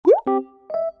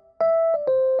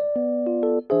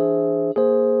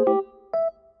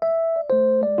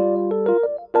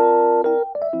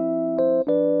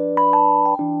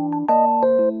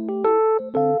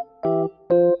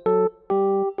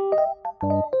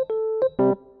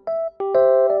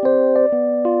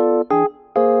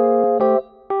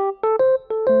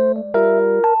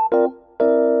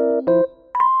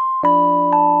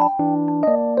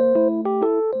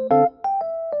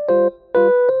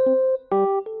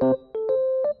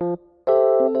Hey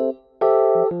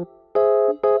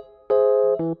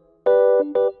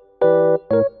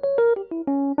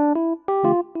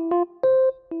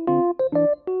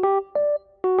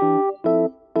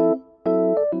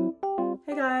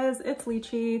guys, it's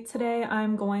Lychee. Today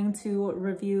I'm going to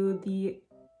review the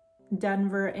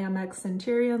Denver Amex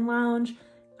Centurion Lounge.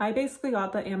 I basically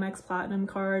got the Amex Platinum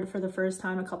card for the first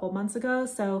time a couple months ago,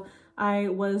 so I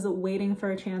was waiting for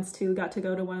a chance to get to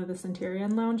go to one of the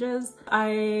Centurion lounges.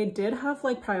 I did have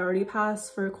like priority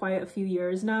pass for quite a few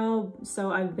years now,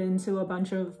 so I've been to a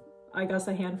bunch of, I guess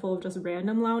a handful of just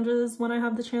random lounges when I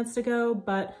have the chance to go,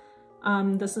 but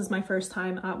this is my first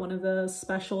time at one of the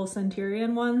special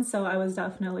Centurion ones, so I was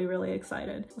definitely really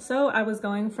excited. So I was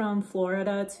going from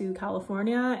Florida to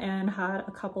California and had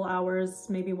a couple hours,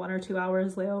 maybe 1 or 2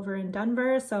 hours layover in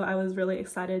Denver, so I was really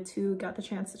excited to get the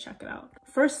chance to check it out.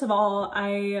 First of all,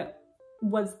 I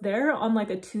was there on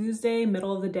like a Tuesday,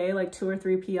 middle of the day, like 2 or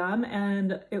 3 p.m.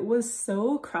 and it was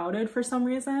so crowded for some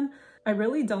reason. I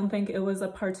really don't think it was a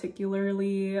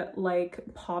particularly like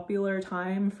popular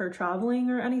time for traveling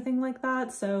or anything like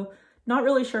that. So not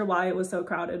really sure why it was so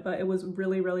crowded, but it was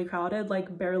really, really crowded,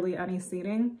 like barely any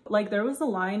seating. Like there was a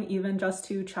line even just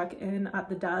to check in at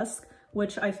the desk,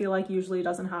 which I feel like usually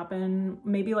doesn't happen.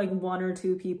 Maybe like 1 or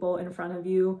 2 people in front of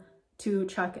you to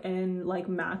check in like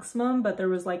maximum, but there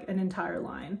was like an entire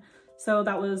line. So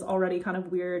that was already kind of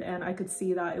weird and I could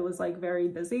see that it was like very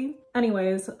busy.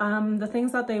 Anyways, the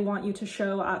things that they want you to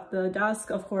show at the desk,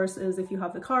 of course, is if you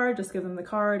have the card, just give them the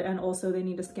card. And also they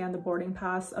need to scan the boarding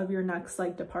pass of your next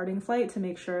like departing flight to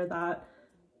make sure that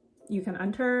you can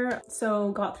enter.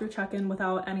 So got through check-in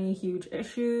without any huge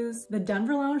issues. The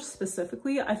Denver Lounge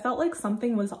specifically, I felt like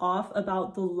something was off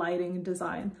about the lighting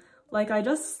design. Like I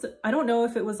don't know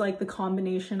if it was like the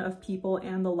combination of people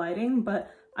and the lighting,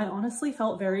 but I honestly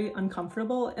felt very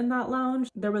uncomfortable in that lounge.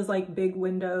 There was like big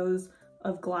windows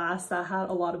of glass that had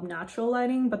a lot of natural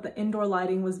lighting, but the indoor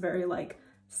lighting was very like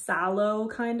sallow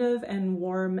kind of and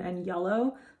warm and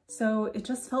yellow. So it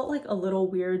just felt like a little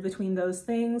weird between those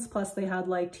things. Plus they had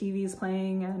like TVs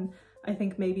playing and I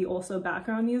think maybe also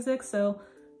background music. So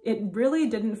it really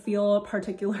didn't feel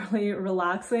particularly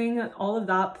relaxing. All of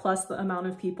that plus the amount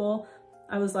of people,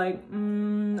 I was like,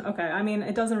 okay. I mean,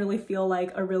 it doesn't really feel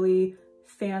like a really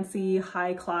fancy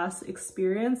high-class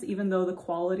experience, even though the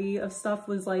quality of stuff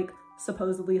was like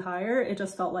supposedly higher. It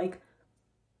just felt like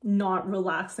not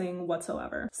relaxing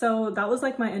whatsoever. So that was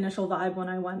like my initial vibe when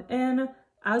I went in.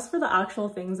 As for the actual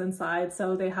things inside,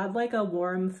 so they had like a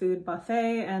warm food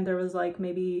buffet and there was like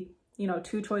maybe, you know,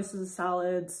 2 choices of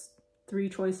salads, 3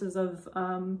 choices of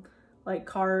like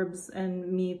carbs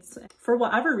and meats. For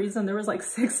whatever reason, there was like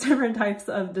 6 different types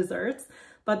of desserts,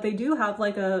 but they do have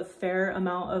like a fair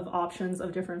amount of options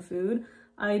of different food.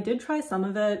 I did try some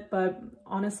of it, but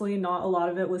honestly, not a lot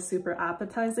of it was super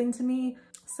appetizing to me.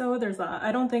 So there's that.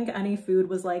 I don't think any food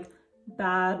was like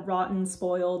bad, rotten,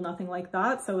 spoiled, nothing like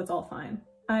that. So it's all fine.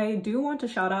 I do want to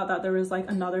shout out that there was like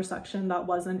another section that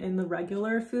wasn't in the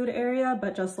regular food area,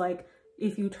 but just like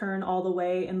if you turn all the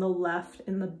way in the left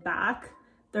in the back,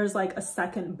 there's like a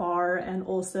second bar and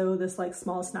also this like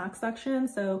small snack section.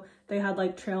 So they had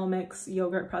like trail mix,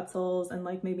 yogurt pretzels, and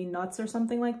like maybe nuts or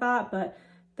something like that. But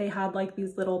they had like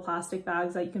these little plastic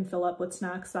bags that you can fill up with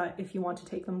snacks that if you want to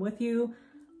take them with you.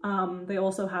 They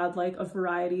also had like a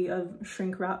variety of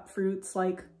shrink wrap fruits,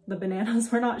 like the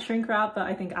bananas were not shrink wrap, but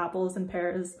I think apples and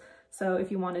pears. So if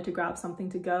you wanted to grab something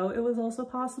to go, it was also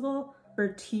possible. For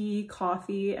tea,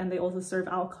 coffee, and they also serve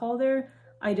alcohol there.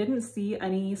 I didn't see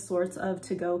any sorts of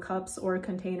to-go cups or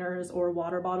containers or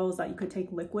water bottles that you could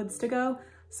take liquids to go.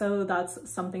 So that's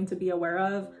something to be aware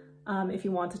of. If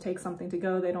you want to take something to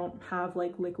go, they don't have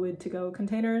like liquid to-go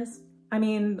containers. I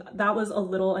mean, that was a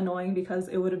little annoying because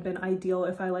it would have been ideal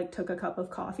if I like took a cup of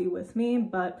coffee with me,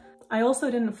 but I also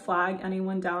didn't flag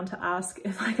anyone down to ask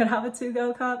if I could have a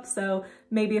to-go cup. So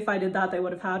maybe if I did that, they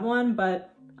would have had one,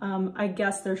 but I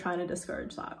guess they're trying to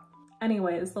discourage that.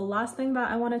 Anyways, the last thing that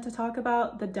I wanted to talk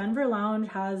about, the Denver Lounge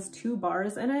has 2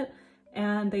 bars in it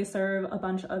and they serve a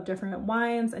bunch of different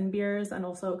wines and beers and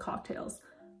also cocktails.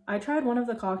 I tried one of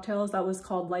the cocktails that was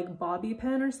called like Bobby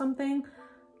Pin or something.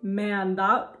 Man,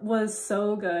 that was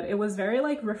so good. It was very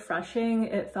like refreshing.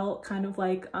 It felt kind of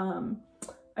like,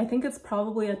 I think it's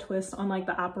probably a twist on like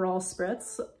the Aperol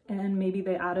Spritz and maybe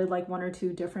they added like 1 or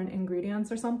 2 different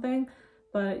ingredients or something.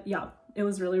 But yeah, it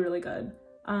was really, really good.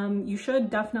 You should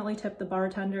definitely tip the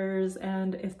bartenders,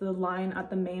 and if the line at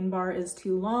the main bar is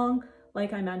too long,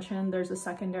 like I mentioned, there's a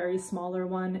secondary smaller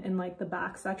one in like the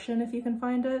back section if you can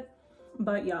find it.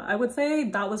 But yeah, I would say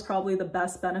that was probably the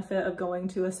best benefit of going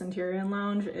to a Centurion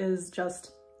Lounge, is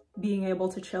just being able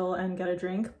to chill and get a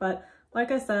drink. But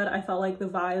Like I said, I felt like the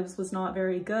vibes was not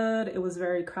very good. It was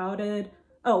very crowded.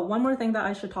 Oh, one more thing that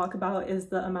I should talk about is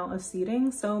the amount of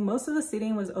seating. So most of the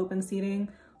seating was open seating.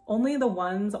 Only the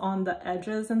ones on the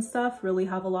edges and stuff really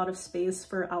have a lot of space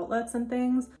for outlets and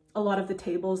things. A lot of the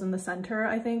tables in the center,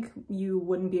 I think you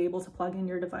wouldn't be able to plug in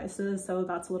your devices, so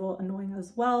that's a little annoying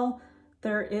as well.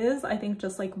 There is, I think,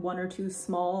 just like 1 or 2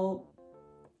 small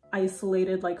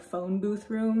isolated like phone booth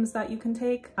rooms that you can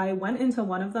take. I went into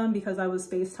one of them because I was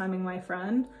FaceTiming my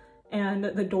friend and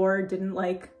the door didn't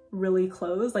like really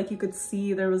close. Like you could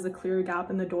see there was a clear gap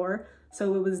in the door.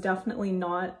 So it was definitely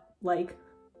not like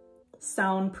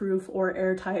soundproof or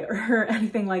airtight or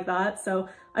anything like that. So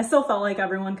I still felt like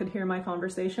everyone could hear my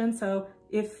conversation. So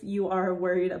if you are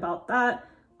worried about that,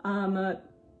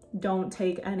 don't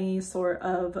take any sort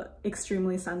of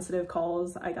extremely sensitive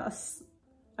calls, I guess.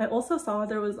 I also saw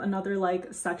there was another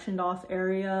like sectioned off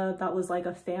area that was like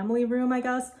a family room, I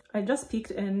guess. I just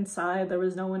peeked inside, there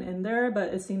was no one in there,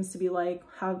 but it seems to be like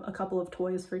have a couple of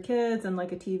toys for kids and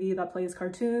like a TV that plays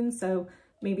cartoons. So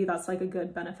maybe that's like a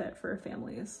good benefit for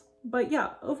families. But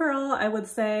yeah, overall, I would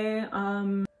say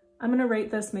I'm gonna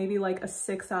rate this maybe like a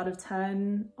 6 out of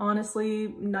 10.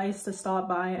 Honestly, nice to stop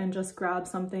by and just grab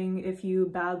something if you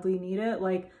badly need it,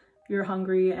 like you're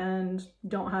hungry and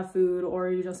don't have food or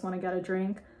you just want to get a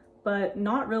drink, but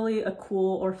not really a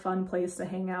cool or fun place to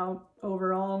hang out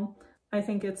overall. I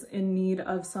think it's in need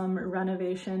of some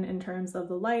renovation in terms of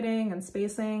the lighting and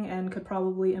spacing and could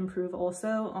probably improve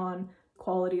also on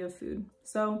quality of food.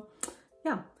 So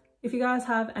yeah. If you guys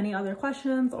have any other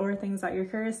questions or things that you're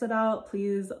curious about,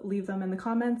 please leave them in the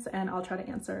comments and I'll try to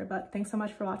answer. But thanks so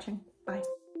much for watching. Bye.